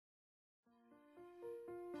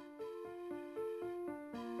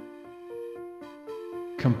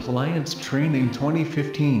Compliance Training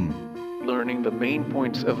 2015. Learning the main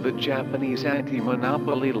points of the Japanese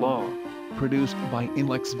anti-monopoly law. Produced by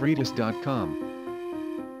InlexVritas.com.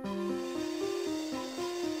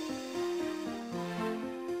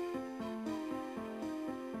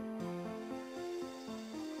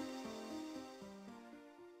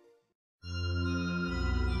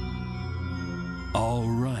 All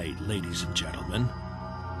right, ladies and gentlemen.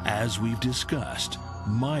 As we've discussed,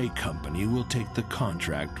 my company will take the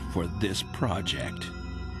contract for this project.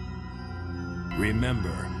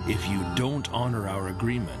 Remember, if you don't honor our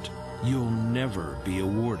agreement, you'll never be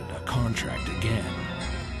awarded a contract again.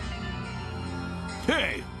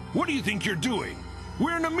 Hey, what do you think you're doing?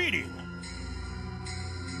 We're in a meeting.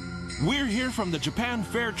 We're here from the Japan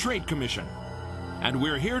Fair Trade Commission, and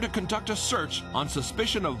we're here to conduct a search on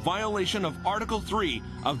suspicion of violation of Article 3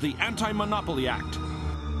 of the Anti-Monopoly Act.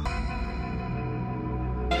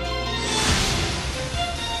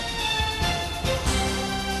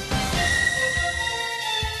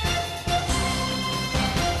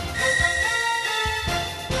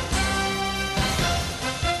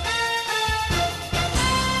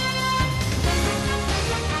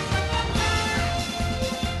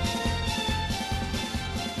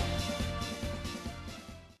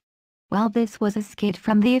 Well, this was a skit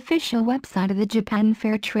from the official website of the Japan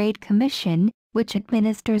Fair Trade Commission, which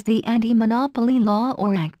administers the Anti-Monopoly Law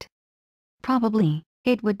or Act. Probably,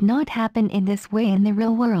 it would not happen in this way in the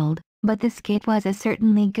real world, but the skit was a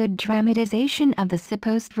certainly good dramatization of the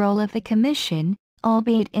supposed role of the Commission,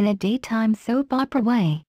 albeit in a daytime soap opera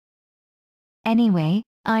way. Anyway,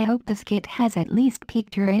 I hope the skit has at least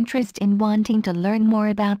piqued your interest in wanting to learn more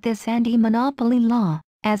about this anti-monopoly law,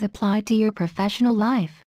 as applied to your professional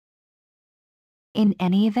life. In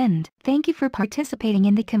any event, thank you for participating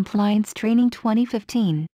in the Compliance Training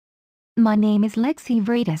 2015. My name is Lexi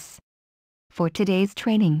Vritas. For today's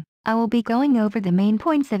training, I will be going over the main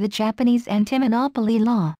points of the Japanese anti-monopoly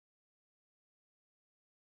law.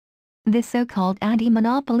 The so-called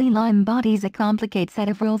anti-monopoly law embodies a complicated set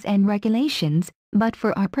of rules and regulations, but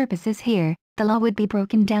for our purposes here, the law would be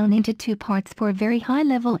broken down into two parts for very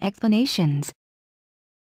high-level explanations.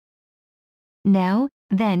 Now,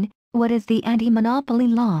 then, what is the anti-monopoly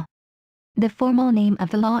law? The formal name of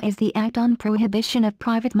the law is the Act on Prohibition of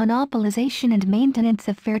Private Monopolization and Maintenance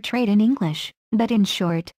of Fair Trade in English, but in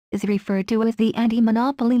short, is referred to as the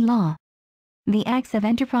anti-monopoly law. The acts of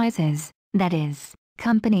enterprises, that is,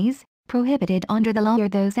 companies, prohibited under the law are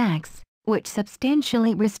those acts which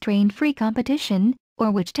substantially restrain free competition,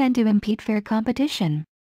 or which tend to impede fair competition.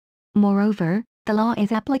 Moreover, the law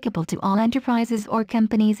is applicable to all enterprises or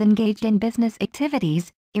companies engaged in business activities,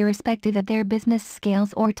 irrespective of their business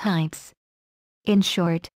scales or types. In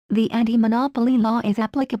short, the anti-monopoly law is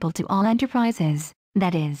applicable to all enterprises,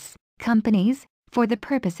 that is, companies, for the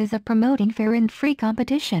purposes of promoting fair and free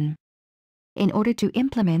competition. In order to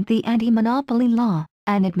implement the anti-monopoly law,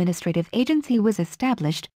 an administrative agency was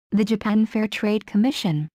established, the Japan Fair Trade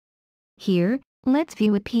Commission. Here, let's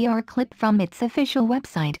view a PR clip from its official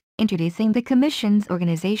website, introducing the Commission's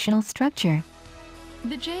organizational structure.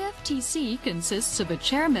 The JFTC consists of a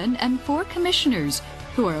chairman and 4 commissioners,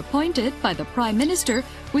 who are appointed by the Prime Minister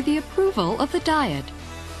with the approval of the Diet.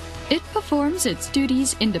 It performs its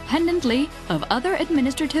duties independently of other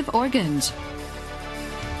administrative organs.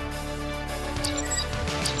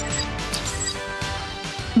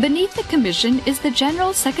 Beneath the Commission is the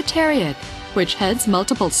General Secretariat, which heads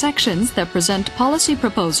multiple sections that present policy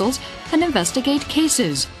proposals and investigate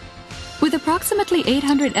cases. With approximately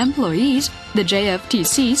 800 employees, the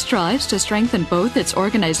JFTC strives to strengthen both its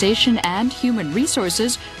organization and human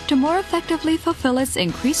resources to more effectively fulfill its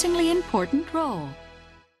increasingly important role.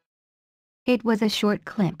 It was a short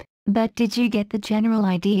clip, but did you get the general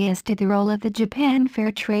idea as to the role of the Japan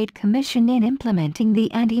Fair Trade Commission in implementing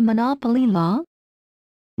the anti-monopoly law?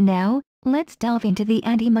 Now, let's delve into the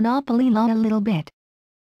anti-monopoly law a little bit.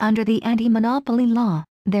 Under the anti-monopoly law,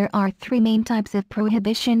 there are 3 main types of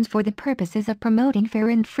prohibitions for the purposes of promoting fair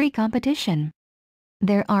and free competition.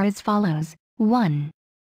 There are as follows: 1.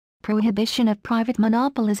 Prohibition of private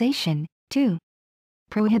monopolization, 2.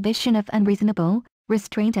 Prohibition of unreasonable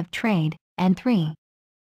restraint of trade, and 3.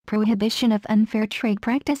 Prohibition of unfair trade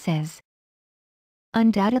practices.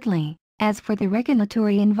 Undoubtedly, as for the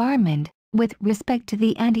regulatory environment, with respect to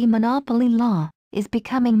the anti-monopoly law, is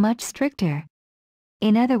becoming much stricter.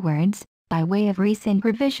 In other words, by way of recent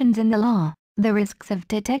revisions in the law, the risks of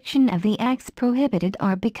detection of the acts prohibited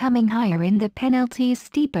are becoming higher and the penalties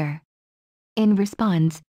steeper. In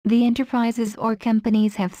response, the enterprises or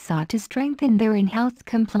companies have sought to strengthen their in-house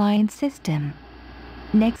compliance system.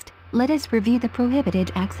 Next, let us review the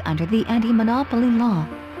prohibited acts under the Antimonopoly Law.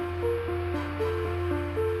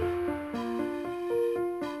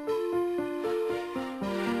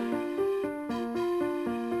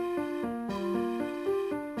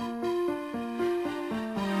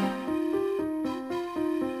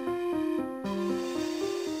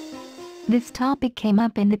 This topic came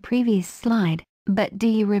up in the previous slide, but do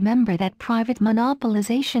you remember that private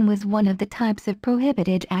monopolization was one of the types of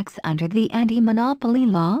prohibited acts under the Antimonopoly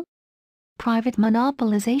Law? Private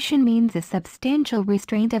monopolization means a substantial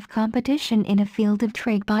restraint of competition in a field of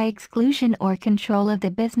trade by exclusion or control of the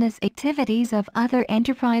business activities of other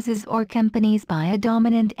enterprises or companies by a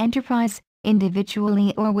dominant enterprise,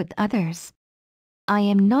 individually or with others. I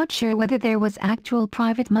am not sure whether there was actual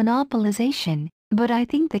private monopolization, but I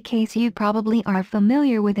think the case you probably are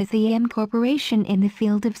familiar with is the M Corporation in the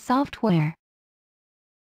field of software.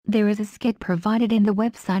 There is a skit provided in the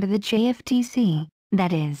website of the JFTC,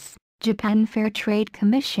 that is, Japan Fair Trade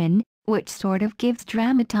Commission, which sort of gives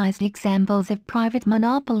dramatized examples of private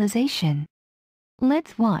monopolization.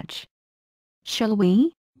 Let's watch. Shall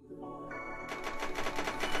we?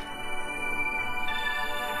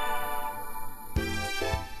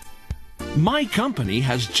 My company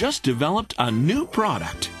has just developed a new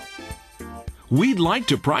product. We'd like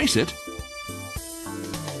to price it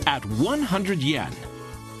at 100 yen.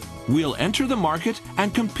 We'll enter the market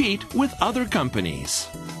and compete with other companies.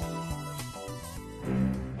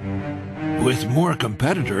 With more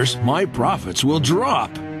competitors, my profits will drop.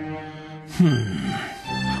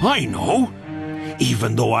 I know.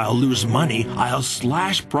 Even though I'll lose money, I'll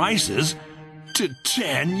slash prices to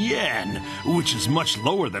 10 yen, which is much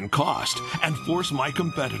lower than cost, and force my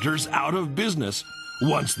competitors out of business.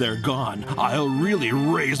 Once they're gone, I'll really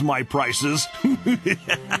raise my prices.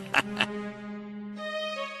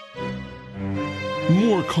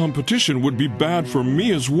 More competition would be bad for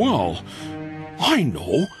me as well. I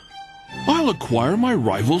know. I'll acquire my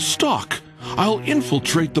rival's stock. I'll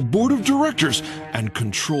infiltrate the board of directors and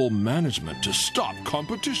control management to stop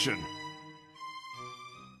competition.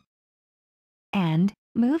 And,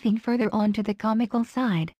 moving further on to the comical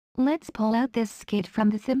side, let's pull out this skit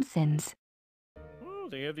from The Simpsons. Oh,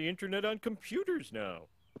 they have the internet on computers now.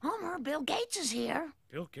 Homer, Bill Gates is here.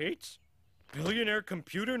 Bill Gates? Billionaire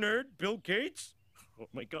computer nerd Bill Gates? Oh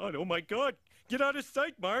my god, oh my god. Get out of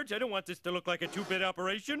sight, Marge. I don't want this to look like a two-bit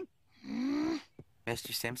operation.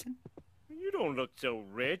 Mr. Simpson? You don't look so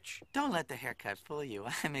rich. Don't let the haircut fool you.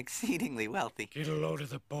 I'm exceedingly wealthy. Get a load of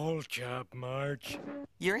the bowl job, Marge.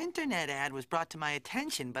 Your internet ad was brought to my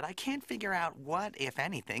attention, but I can't figure out what, if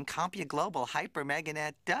anything, CompuGlobal Hyper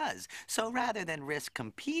MegaNet does. So rather than risk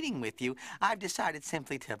competing with you, I've decided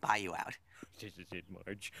simply to buy you out. This is it,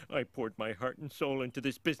 Marge. I poured my heart and soul into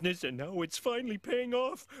this business, and now it's finally paying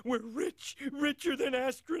off. We're rich, richer than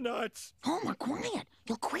astronauts. Homer, quiet.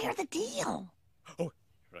 You'll queer the deal. Oh,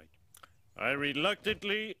 right. I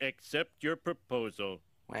reluctantly accept your proposal.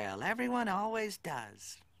 Well, everyone always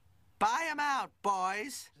does. Buy 'em out,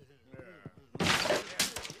 boys.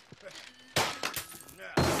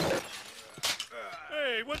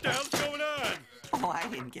 Hey, what the hell's going on? Oh, I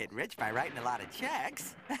didn't get rich by writing a lot of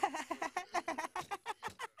checks.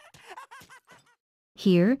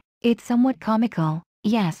 Here, it's somewhat comical,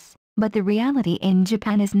 yes, but the reality in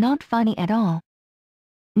Japan is not funny at all.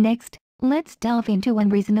 Next, let's delve into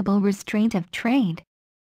unreasonable restraint of trade.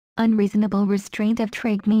 Unreasonable restraint of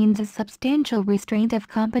trade means a substantial restraint of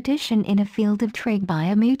competition in a field of trade by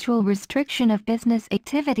a mutual restriction of business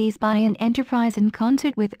activities by an enterprise in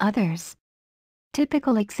concert with others.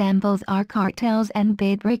 Typical examples are cartels and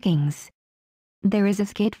bid riggings. There is a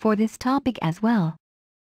skit for this topic as well.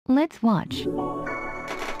 Let's watch.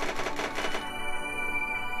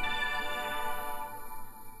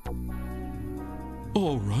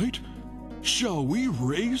 All right. Shall we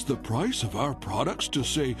raise the price of our products to,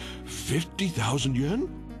 say, 50,000 yen?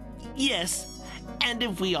 Yes, and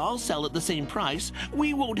if we all sell at the same price,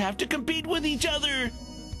 we won't have to compete with each other.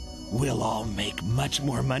 We'll all make much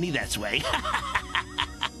more money this way.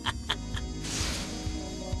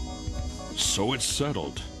 So it's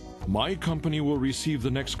settled. My company will receive the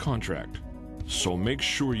next contract. So make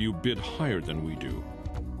sure you bid higher than we do.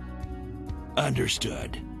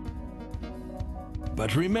 Understood.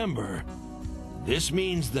 But remember, this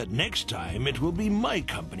means that next time it will be my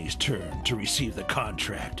company's turn to receive the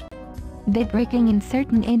contract. Bid rigging in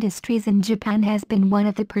certain industries in Japan has been one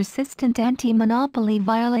of the persistent anti-monopoly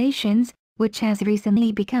violations, which has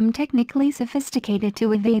recently become technically sophisticated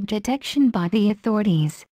to evade detection by the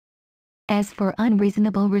authorities. As for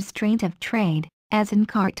unreasonable restraint of trade, as in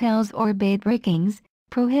cartels or bid riggings,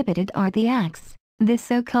 prohibited are the acts, the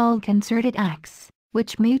so-called concerted acts,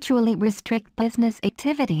 which mutually restrict business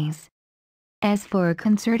activities. As for a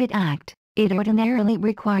concerted act, it ordinarily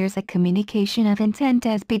requires a communication of intent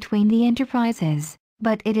as between the enterprises,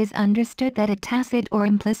 but it is understood that a tacit or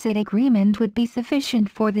implicit agreement would be sufficient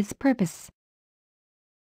for this purpose.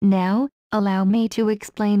 Now, allow me to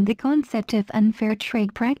explain the concept of unfair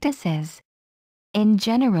trade practices. In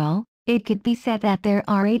general, it could be said that there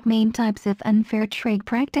are 8 main types of unfair trade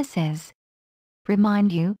practices.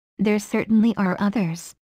 Remind you, there certainly are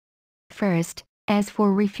others. First, as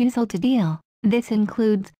for refusal to deal, this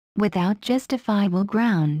includes, without justifiable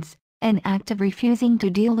grounds, an act of refusing to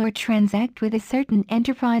deal or transact with a certain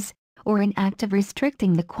enterprise, or an act of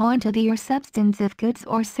restricting the quantity or substance of goods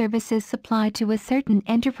or services supplied to a certain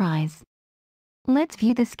enterprise. Let's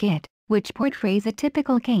view the skit, which portrays a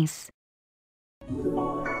typical case.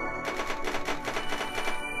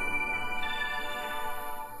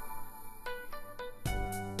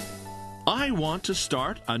 I want to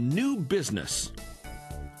start a new business.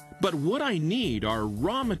 But what I need are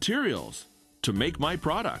raw materials to make my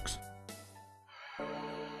products.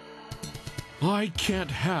 I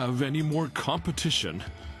can't have any more competition.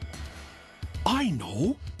 I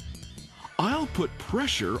know. I'll put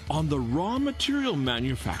pressure on the raw material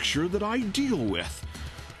manufacturer that I deal with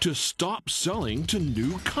to stop selling to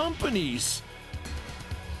new companies.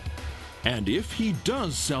 And if he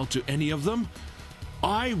does sell to any of them,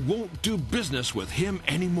 I won't do business with him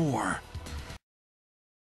anymore.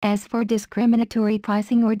 As for discriminatory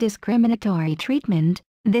pricing or discriminatory treatment,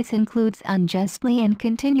 this includes unjustly and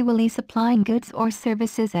continually supplying goods or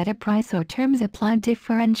services at a price or terms applied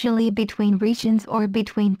differentially between regions or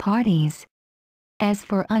between parties. As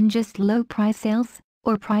for unjust low price sales,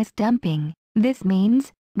 or price dumping, this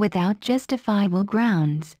means, without justifiable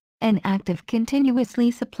grounds, an act of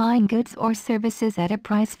continuously supplying goods or services at a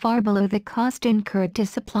price far below the cost incurred to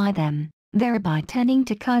supply them, thereby tending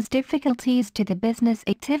to cause difficulties to the business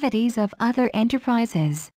activities of other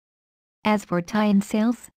enterprises. As for tie-in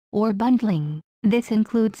sales, or bundling, this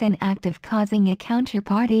includes an act of causing a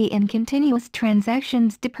counterparty in continuous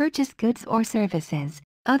transactions to purchase goods or services,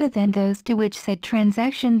 other than those to which said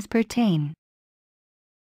transactions pertain.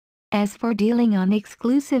 As for dealing on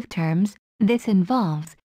exclusive terms, this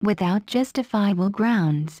involves, without justifiable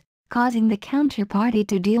grounds, causing the counterparty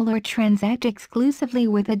to deal or transact exclusively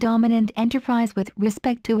with a dominant enterprise with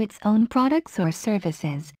respect to its own products or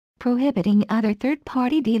services, prohibiting other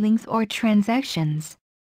third-party dealings or transactions.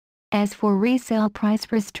 As for resale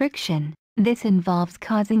price restriction, this involves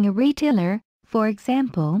causing a retailer, for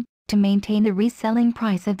example, to maintain the reselling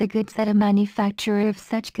price of the goods that a manufacturer of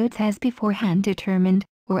such goods has beforehand determined,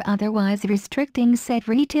 or otherwise restricting said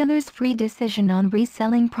retailer's free decision on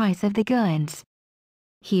reselling price of the goods.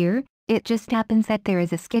 Here, it just happens that there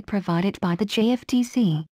is a skit provided by the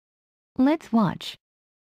JFTC. Let's watch.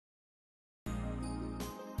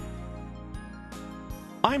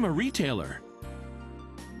 I'm a retailer.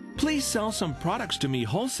 Please sell some products to me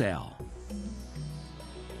wholesale.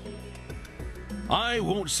 I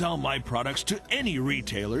won't sell my products to any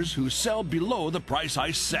retailers who sell below the price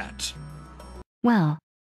I set. Well,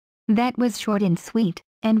 that was short and sweet,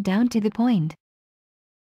 and down to the point.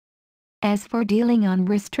 As for dealing on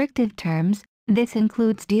restrictive terms, this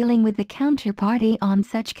includes dealing with the counterparty on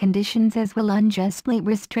such conditions as will unjustly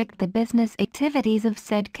restrict the business activities of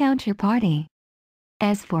said counterparty.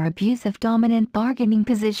 As for abuse of dominant bargaining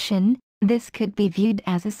position, this could be viewed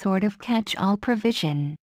as a sort of catch-all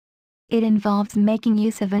provision. It involves making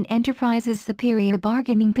use of an enterprise's superior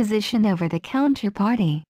bargaining position over the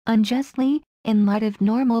counterparty, unjustly, in light of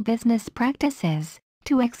normal business practices,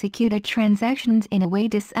 to execute a transactions in a way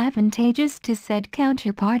disadvantageous to said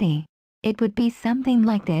counterparty. It would be something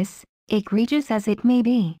like this, egregious as it may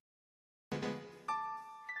be.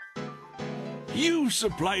 You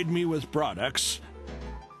supplied me with products,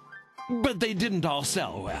 but they didn't all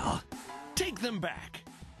sell well. Take them back.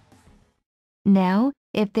 Now,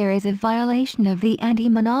 if there is a violation of the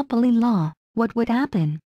anti-monopoly law, what would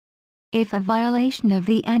happen? If a violation of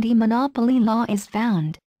the anti-monopoly law is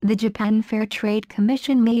found, the Japan Fair Trade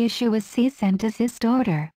Commission may issue a cease and desist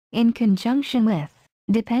order, in conjunction with,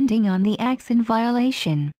 depending on the acts in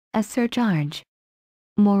violation, a surcharge.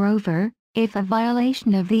 Moreover, if a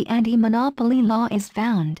violation of the anti-monopoly law is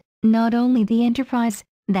found, not only the enterprise,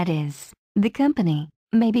 that is, the company,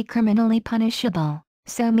 may be criminally punishable,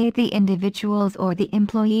 so may the individuals or the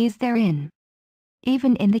employees therein.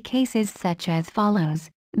 Even in the cases such as follows,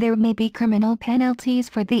 there may be criminal penalties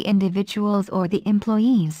for the individuals or the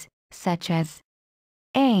employees, such as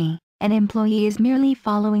a. An employee is merely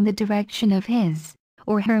following the direction of his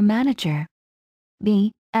or her manager.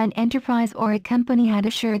 b. An enterprise or a company had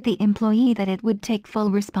assured the employee that it would take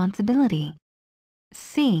full responsibility.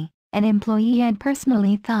 C. An employee had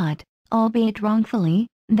personally thought, albeit wrongfully,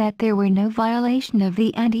 that there were no violation of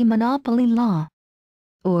the anti-monopoly law.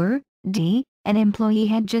 Or, D. An employee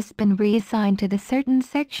had just been reassigned to the certain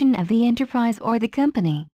section of the enterprise or the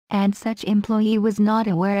company, and such employee was not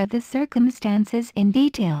aware of the circumstances in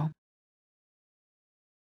detail.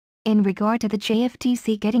 In regard to the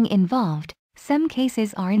JFTC getting involved, some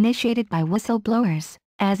cases are initiated by whistleblowers,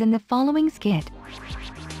 as in the following skit.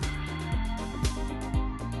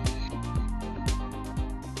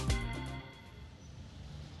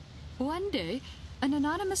 One day, an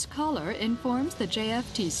anonymous caller informs the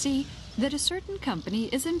JFTC that a certain company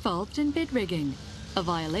is involved in bid rigging, a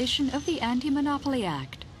violation of the Antimonopoly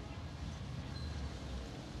Act.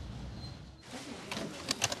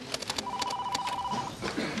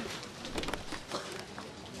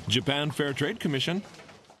 Japan Fair Trade Commission.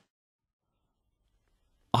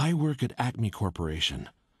 I work at Acme Corporation.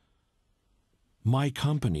 My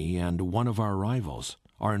company and one of our rivals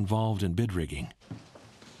are involved in bid rigging.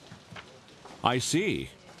 I see.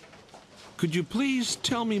 Could you please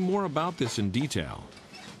tell me more about this in detail?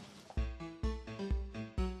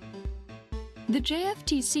 The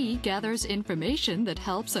JFTC gathers information that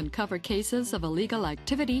helps uncover cases of illegal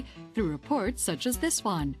activity through reports such as this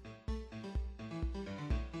one.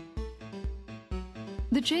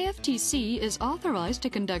 The JFTC is authorized to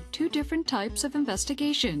conduct two different types of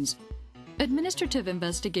investigations. Administrative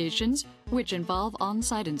investigations, which involve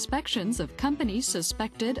on-site inspections of companies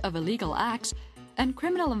suspected of illegal acts, and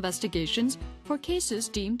criminal investigations for cases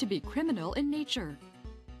deemed to be criminal in nature.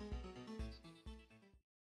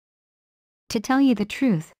 To tell you the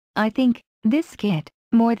truth, I think this skit,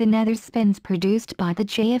 more than other spins produced by the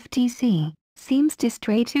JFTC, seems to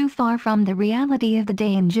stray too far from the reality of the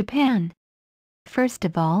day in Japan. First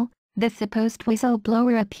of all, the supposed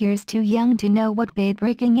whistleblower appears too young to know what bid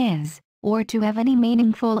rigging is, or to have any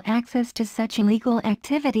meaningful access to such illegal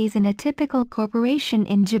activities in a typical corporation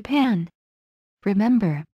in Japan.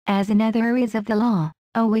 Remember, as in other areas of the law,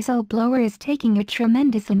 a whistleblower is taking a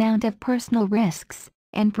tremendous amount of personal risks,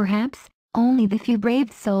 and perhaps, only the few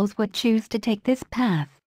brave souls would choose to take this path.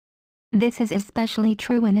 This is especially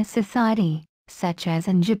true in a society, such as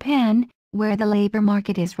in Japan, where the labor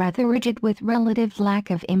market is rather rigid with relative lack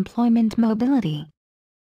of employment mobility.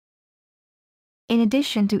 In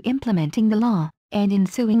addition to implementing the law and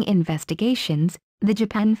ensuing investigations, the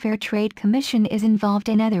Japan Fair Trade Commission is involved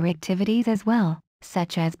in other activities as well,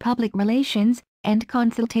 such as public relations and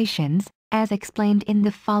consultations, as explained in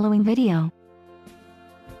the following video.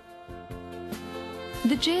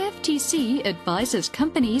 The JFTC advises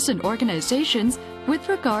companies and organizations with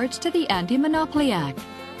regards to the Anti-Monopoly Act.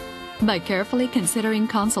 By carefully considering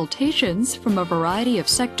consultations from a variety of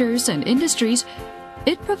sectors and industries,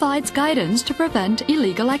 it provides guidance to prevent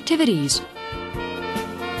illegal activities.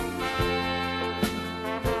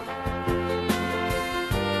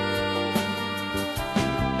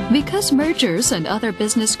 Because mergers and other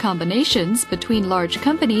business combinations between large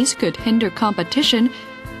companies could hinder competition,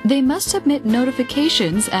 they must submit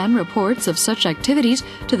notifications and reports of such activities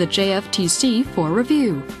to the JFTC for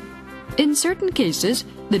review. In certain cases,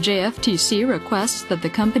 the JFTC requests that the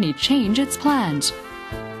company change its plans.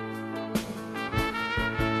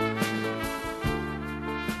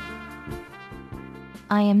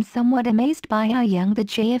 I am somewhat amazed by how young the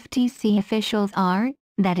JFTC officials are,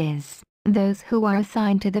 that is, those who are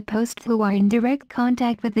assigned to the posts who are in direct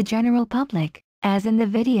contact with the general public, as in the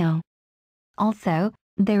video. Also,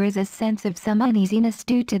 there is a sense of some uneasiness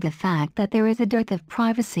due to the fact that there is a dearth of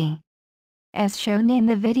privacy. As shown in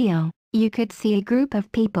the video, you could see a group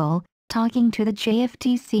of people talking to the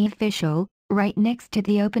JFTC official right next to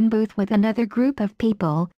the open booth with another group of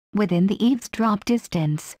people within the eavesdrop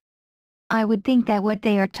distance. I would think that what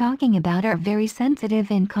they are talking about are very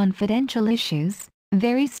sensitive and confidential issues.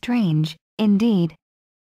 Very strange, indeed.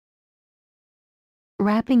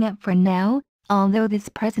 Wrapping up for now, although this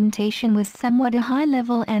presentation was somewhat a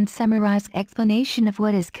high-level and summarized explanation of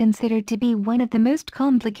what is considered to be one of the most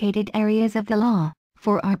complicated areas of the law,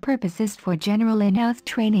 for our purposes for general in-house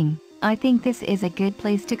training, I think this is a good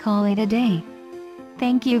place to call it a day.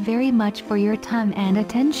 Thank you very much for your time and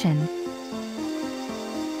attention.